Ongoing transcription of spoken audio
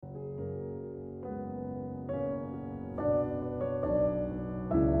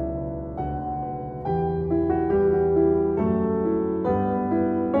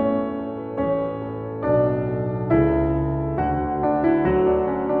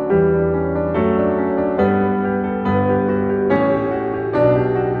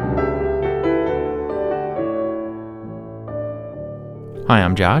Hi,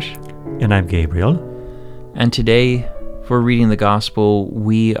 I'm Josh. And I'm Gabriel. And today, for reading the Gospel,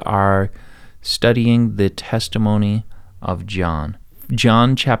 we are studying the testimony of John.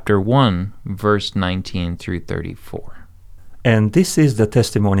 John chapter 1, verse 19 through 34. And this is the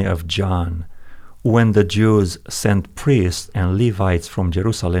testimony of John, when the Jews sent priests and Levites from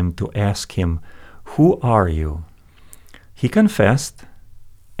Jerusalem to ask him, "Who are you?" He confessed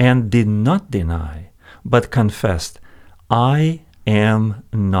and did not deny, but confessed, "I am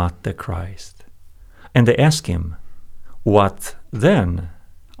not the Christ." And they asked him, "What then?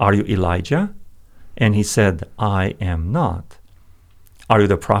 Are you Elijah?" And he said, "I am not." "Are you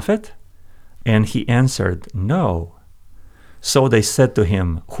the prophet?" And he answered, "No." So they said to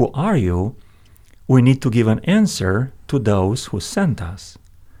him, "Who are you? We need to give an answer to those who sent us.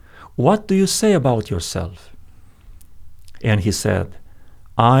 What do you say about yourself?" And he said,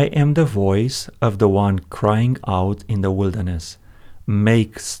 "I am the voice of the one crying out in the wilderness,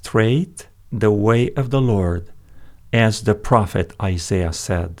 'Make straight the way of the Lord,' as the prophet Isaiah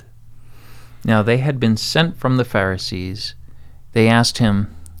said." Now they had been sent from the Pharisees. They asked him,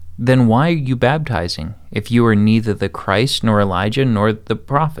 "Then why are you baptizing, if you are neither the Christ, nor Elijah, nor the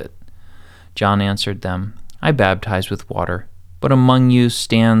prophet?" John answered them, "I baptize with water, but among you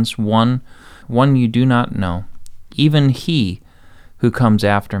stands one you do not know, even he who comes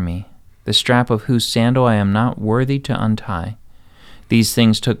after me, the strap of whose sandal I am not worthy to untie." These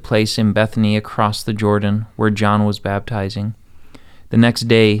things took place in Bethany across the Jordan, where John was baptizing. The next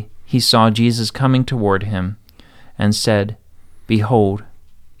day he saw Jesus coming toward him, and said, "Behold,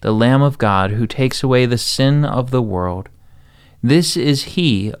 the Lamb of God who takes away the sin of the world. This is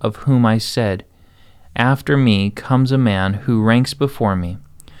he of whom I said, 'After me comes a man who ranks before me,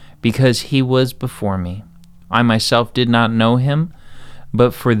 because he was before me.' I myself did not know him,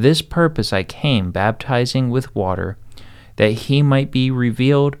 but for this purpose I came, baptizing with water, that he might be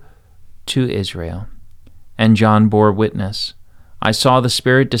revealed to Israel." And John bore witness, "I saw the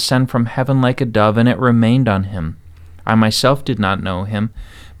Spirit descend from heaven like a dove, and it remained on him. I myself did not know him,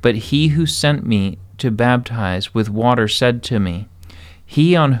 but he who sent me to baptize with water said to me,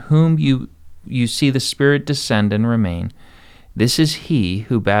 'He on whom you see the Spirit descend and remain, this is he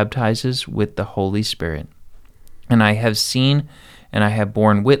who baptizes with the Holy Spirit.' And I have seen and I have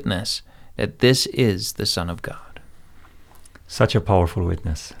borne witness that this is the Son of God." Such a powerful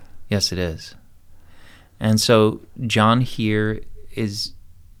witness. Yes, it is. And so John here is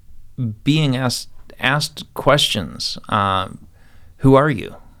being asked questions. Who are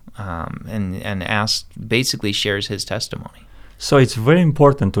you? And basically shares his testimony. So it's very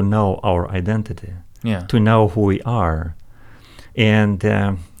important to know our identity, to know who we are. And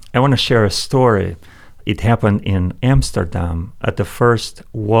I want to share a story. It happened in Amsterdam at the first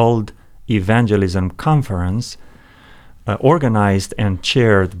World Evangelism Conference, organized and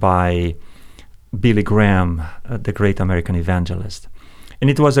chaired by Billy Graham, the great American evangelist. And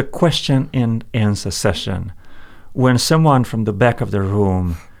it was a question and answer session when someone from the back of the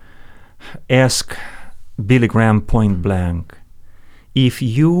room asked Billy Graham point blank, "If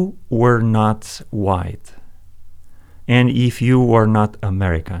you were not white and if you were not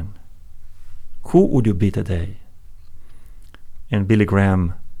American, who would you be today?" And Billy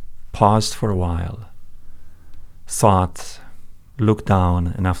Graham paused for a while, thought, looked down,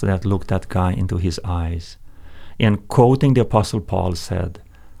 and after that looked that guy into his eyes, and quoting the Apostle Paul said,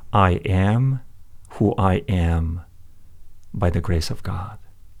 "I am who I am by the grace of God."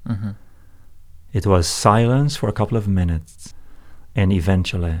 Mm-hmm. It was silence for a couple of minutes, and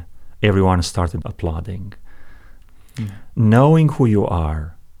eventually everyone started applauding. Mm. Knowing who you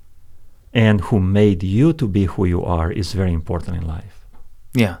are and who made you to be who you are is very important in life.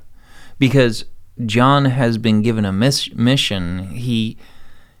 Yeah, because John has been given a mission. He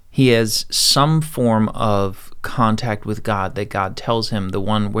has some form of contact with God, that God tells him, the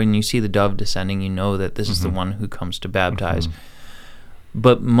one, when you see the dove descending, you know that this is the one who comes to baptize.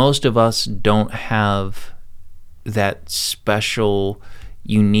 But most of us don't have that special,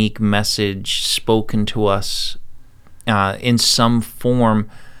 unique message spoken to us in some form.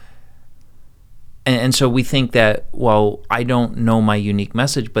 And so we think that, well, I don't know my unique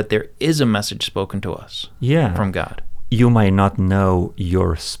message, but there is a message spoken to us from God. You might not know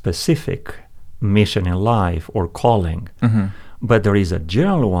your specific mission in life or calling, but there is a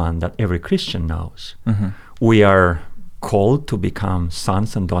general one that every Christian knows. We are called to become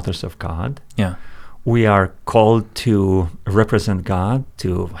sons and daughters of God. Yeah. We are called to represent God,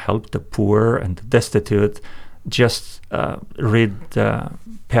 to help the poor and the destitute. Just read the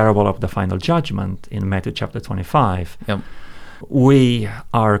parable of the final judgment in Matthew chapter 25. Yep. We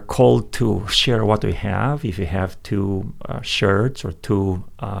are called to share what we have. If you have 2 shirts or 2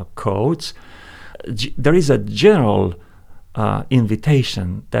 coats, there is a general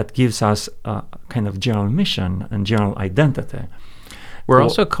invitation that gives us a kind of general mission and general identity. We're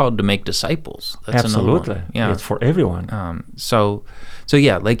also called to make disciples. That's absolutely. Another one. Yeah. It's for everyone. So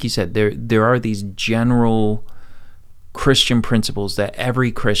yeah, like you said, there are these general Christian principles that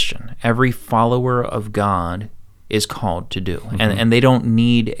every Christian, every follower of God is called to do. Mm-hmm. And they don't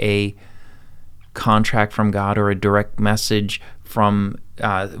need a contract from God or a direct message from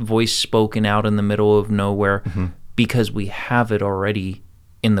voice spoken out in the middle of nowhere, mm-hmm. because we have it already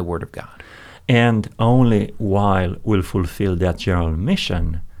in the Word of God. And only while we'll fulfill that general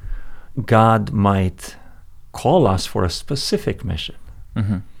mission, God might call us for a specific mission.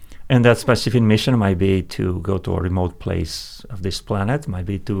 Mm-hmm. And that specific mission might be to go to a remote place of this planet, might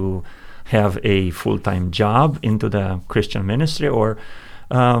be to have a full-time job into the Christian ministry, or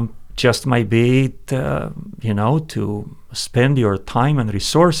just might be to spend your time and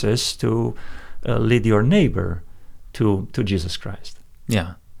resources to lead your neighbor to Jesus Christ.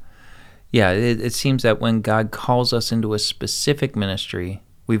 Yeah. Yeah, it seems that when God calls us into a specific ministry,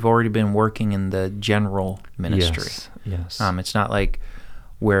 we've already been working in the general ministry. Yes. It's not like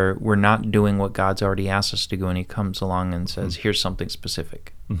we're not doing what God's already asked us to do, and He comes along and says, mm-hmm. here's something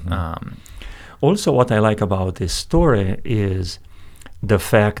specific. Mm-hmm. Also, what I like about this story is the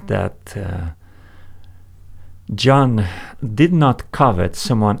fact that John did not covet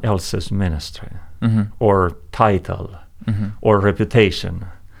someone else's ministry, mm-hmm. or title, mm-hmm. or reputation.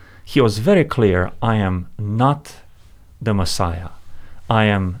 He was very clear, I am not the Messiah. I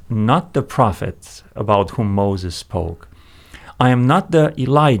am not the prophet about whom Moses spoke. I am not the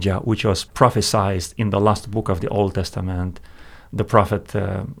Elijah which was prophesied in the last book of the Old Testament. The prophet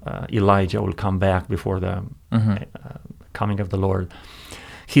Elijah will come back before the mm-hmm. Coming of the Lord.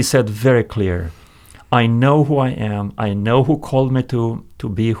 He said very clear, I know who I am. I know who called me to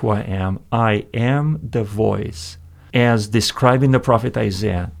be who I am. I am the voice, as described in the prophet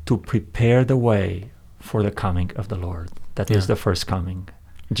Isaiah, to prepare the way for the coming of the Lord. That is the first coming,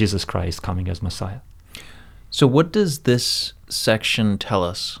 Jesus Christ coming as Messiah. So what does this section tell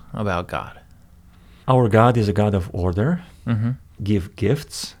us about God? Our God is a God of order, mm-hmm. give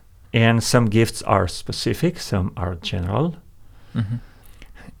gifts, and some gifts are specific, some are general.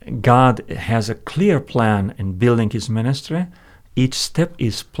 Mm-hmm. God has a clear plan in building His ministry. Each step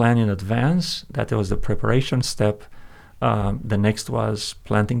is planned in advance. That was the preparation step. The next was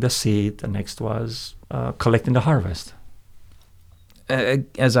planting the seed. The next was collecting the harvest.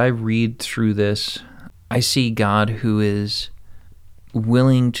 As I read through this, I see God who is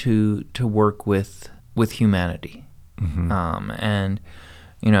willing to work with humanity. Mm-hmm. And,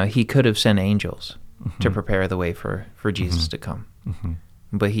 He could have sent angels mm-hmm. to prepare the way for Jesus mm-hmm. to come. Mm-hmm.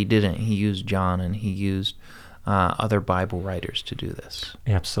 But He didn't. He used John, and He used other Bible writers to do this.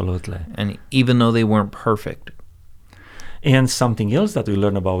 Absolutely. And even though they weren't perfect. And something else that we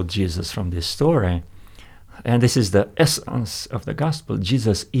learn about Jesus from this story, and this is the essence of the gospel,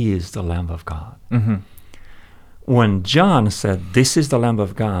 Jesus is the Lamb of God. Mm-hmm. When John said, this is the Lamb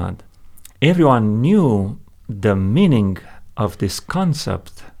of God, everyone knew the meaning of this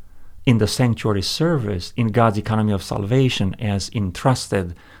concept in the sanctuary service, in God's economy of salvation as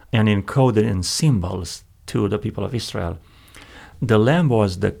entrusted and encoded in symbols to the people of Israel. The Lamb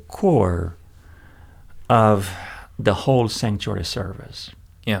was the core of the whole sanctuary service.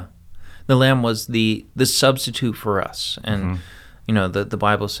 Yeah. The Lamb was the substitute for us. And, mm-hmm. The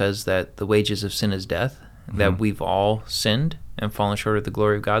Bible says that the wages of sin is death, mm-hmm. that we've all sinned and fallen short of the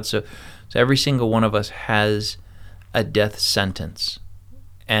glory of God. So every single one of us has a death sentence.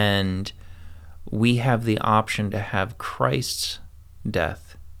 And we have the option to have Christ's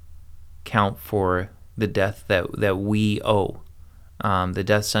death count for the death that we owe, the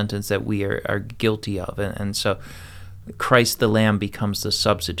death sentence that we are guilty of. And so Christ the Lamb becomes the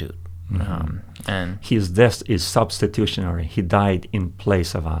substitute. Mm-hmm. And His death is substitutionary. He died in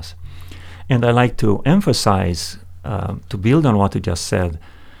place of us. And I like to emphasize, to build on what you just said,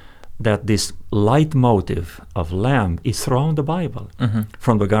 that this leitmotif of lamb is throughout the Bible. Mm-hmm.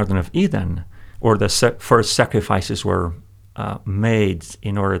 From the Garden of Eden, where the first sacrifices were made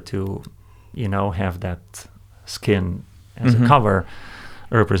in order to, have that skin as mm-hmm. a cover,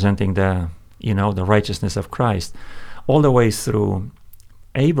 representing the righteousness of Christ, all the way through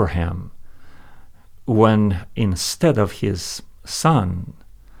Abraham, when instead of his son,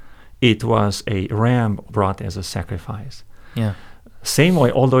 it was a ram brought as a sacrifice. Yeah. Same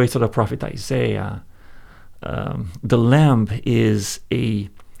way, all the way to the prophet Isaiah, the lamb is a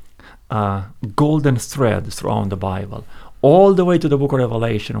golden thread throughout the Bible. all the way to the book of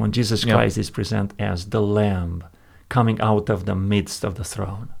Revelation, when Jesus Christ is present as the Lamb coming out of the midst of the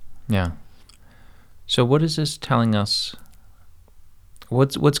throne. Yeah. So what is this telling us?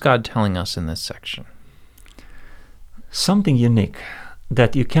 What's God telling us in this section? Something unique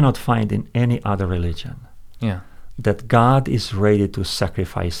that you cannot find in any other religion. Yeah. That God is ready to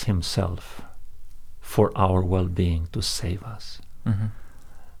sacrifice himself for our well-being, to save us. Mm-hmm.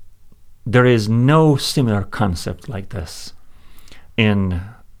 There is no similar concept like this in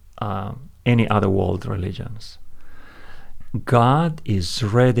any other world religions. God is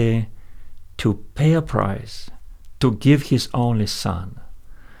ready to pay a price, to give his only Son.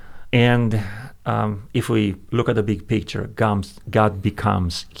 And if we look at the big picture, God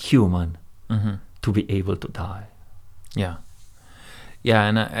becomes human to be able to die. Yeah. Yeah,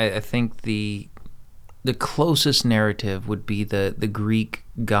 and I think the closest narrative would be the Greek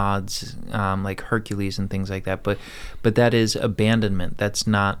gods, like Hercules and things like that. But that is abandonment. That's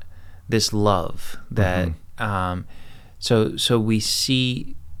not this love. That so we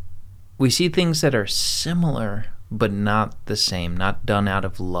see things that are similar, but not the same. Not done out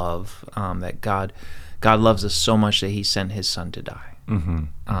of love. That God loves us so much that He sent His Son to die.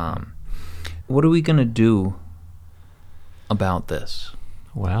 What are we going to do about this?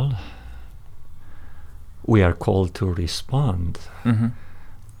 Well, we are called to respond.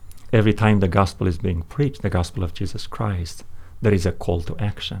 Every time the gospel is being preached, the gospel of Jesus Christ, there is a call to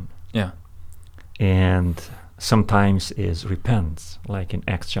action. Yeah. And sometimes is repent, like in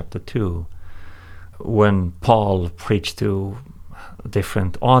Acts chapter 2, when Paul preached to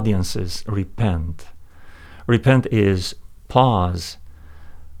different audiences, repent. Repent is pause,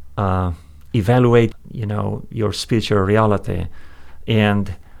 evaluate, your spiritual reality,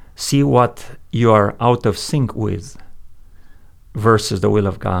 and see what you are out of sync with versus the will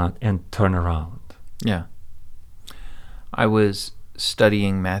of God, and turn around. Yeah. I was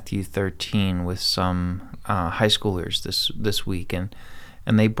studying Matthew 13 with some high schoolers this week, and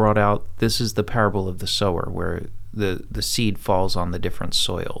they brought out, this is the parable of the sower, where the seed falls on the different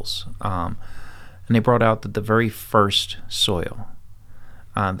soils. And they brought out that the very first soil,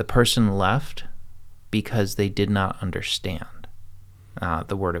 the person left because they did not understand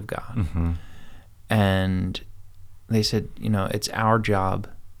the Word of God. And they said, it's our job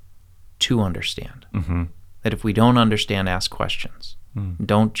to understand. That if we don't understand, ask questions.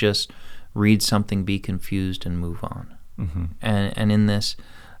 Don't just read something, be confused, and move on. And in this,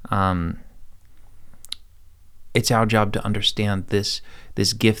 it's our job to understand this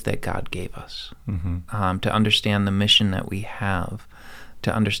gift that God gave us, to understand the mission that we have,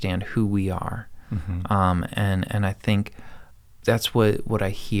 to understand who we are. And I think that's what I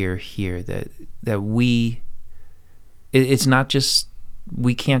hear here, that we, it's not just,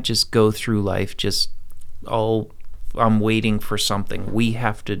 we can't just go through life just, I'm waiting for something. We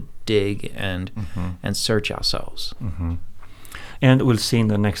have to dig and search ourselves. And we'll see in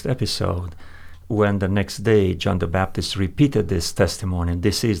the next episode, when the next day John the Baptist repeated this testimony,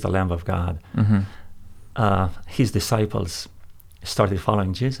 this is the Lamb of God, his disciples started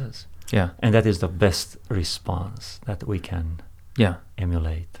following Jesus. Yeah. And that is the best response that we can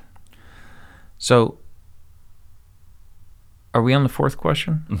emulate. So, are we on the fourth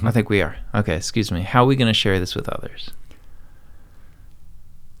question? I think we are. Okay, excuse me. How are we going to share this with others?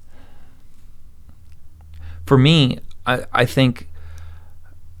 For me, I think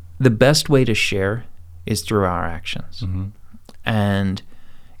the best way to share is through our actions. And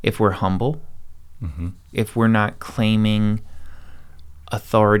if we're humble, if we're not claiming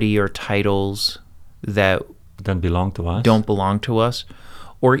authority or titles that don't belong to us,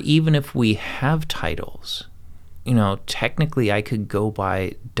 or even if we have titles, technically I could go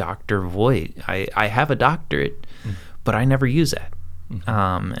by Dr. Voigt. I have a doctorate, but I never use that.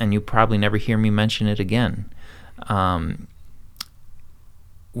 And you probably never hear me mention it again.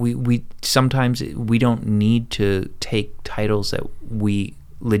 We sometimes we don't need to take titles that we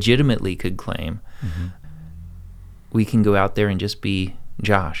legitimately could claim. We can go out there and just be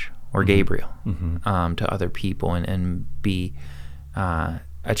Josh or Gabriel to other people and be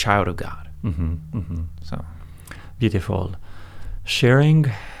a child of God. So beautiful. Sharing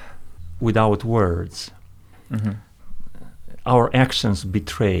without words. Our actions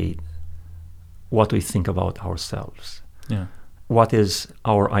betray what we think about ourselves. Yeah. What is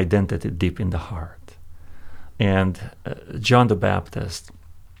our identity deep in the heart? And John the Baptist,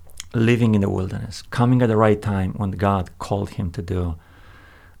 living in the wilderness, coming at the right time when God called him to do,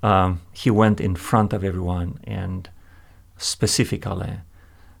 he went in front of everyone and specifically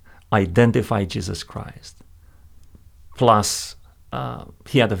identified Jesus Christ. Plus,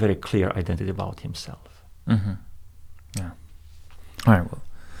 he had a very clear identity about himself. Yeah. All right, well,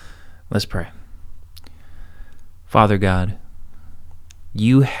 let's pray. Father God,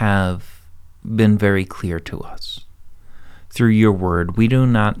 you have been very clear to us through your word. We do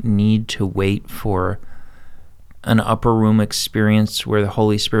not need to wait for an upper room experience where the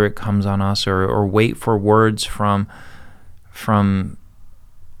Holy Spirit comes on us, or wait for words from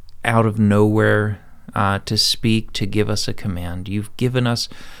out of nowhere to speak, to give us a command. You've given us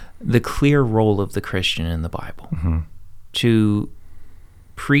the clear role of the Christian in the Bible, to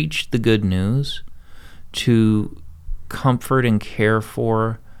preach the good news, to comfort and care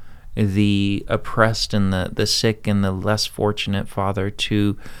for the oppressed and the sick and the less fortunate, Father,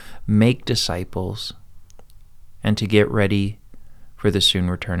 to make disciples, and to get ready for the soon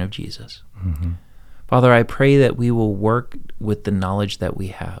return of Jesus. Father, I pray that we will work with the knowledge that we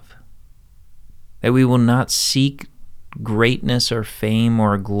have, that we will not seek greatness or fame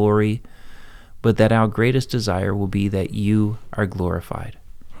or glory, but that our greatest desire will be that you are glorified.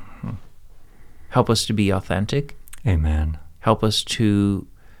 Help us to be authentic. Amen. Help us to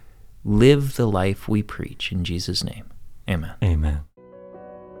live the life we preach. In Jesus' name, amen. Amen.